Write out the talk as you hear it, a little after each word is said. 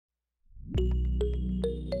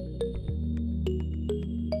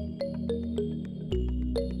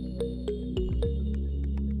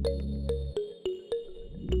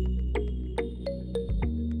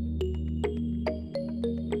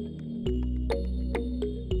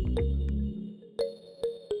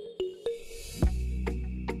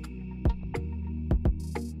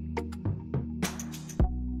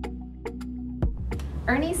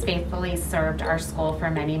Ernie's faithfully served our school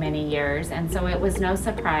for many, many years, and so it was no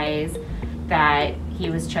surprise that he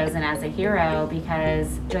was chosen as a hero,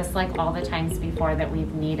 because just like all the times before that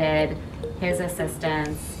we've needed his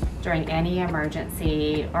assistance during any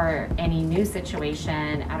emergency or any new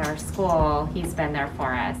situation at our school, he's been there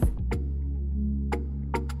for us.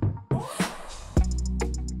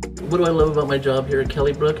 What do I love about my job here at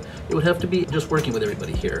Killybrooke? It would have to be just working with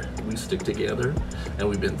everybody here. We stick together, and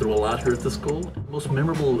we've been through a lot here at the school. The most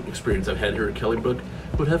memorable experience I've had here at Killybrooke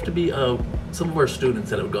would have to be some of our students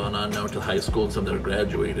that have gone on now to high school and some that have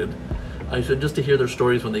graduated. I said just to hear their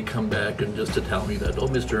stories when they come back, and just to tell me that, oh,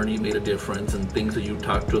 Mr. Ernie made a difference, and things that you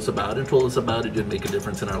talked to us about and told us about, it did make a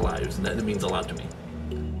difference in our lives, and that means a lot to me.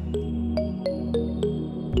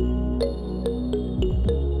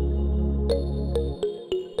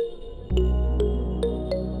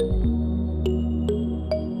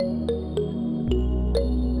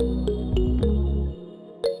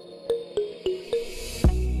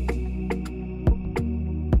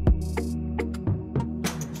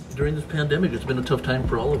 During this pandemic, it's been a tough time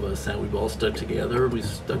for all of us, and we've all stuck together. We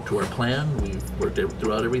stuck to our plan. We've worked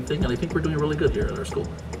throughout everything, and I think we're doing really good here at our school.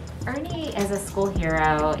 Ernie is a school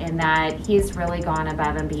hero in that he's really gone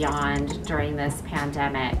above and beyond during this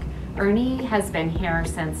pandemic. Ernie has been here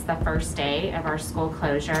since the first day of our school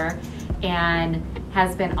closure and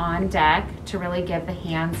has been on deck to really give the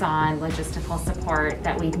hands-on logistical support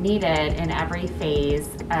that we've needed in every phase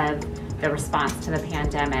of the response to the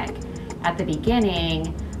pandemic. At the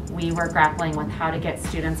beginning, we were grappling with how to get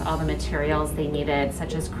students all the materials they needed,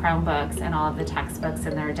 such as Chromebooks and all of the textbooks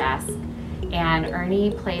in their desks. And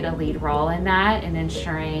Ernie played a lead role in that, in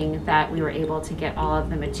ensuring that we were able to get all of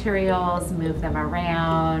the materials, move them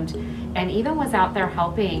around, and even was out there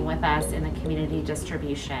helping with us in the community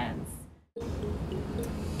distributions.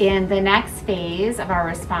 In the next phase of our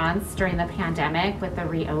response during the pandemic with the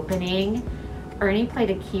reopening, Ernie played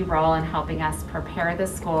a key role in helping us prepare the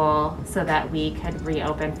school so that we could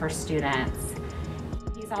reopen for students.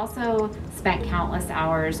 He's also spent countless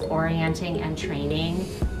hours orienting and training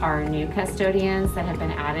our new custodians that have been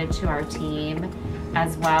added to our team,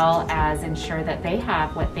 as well as ensure that they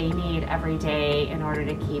have what they need every day in order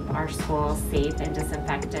to keep our school safe and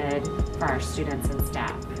disinfected for our students and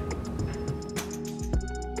staff.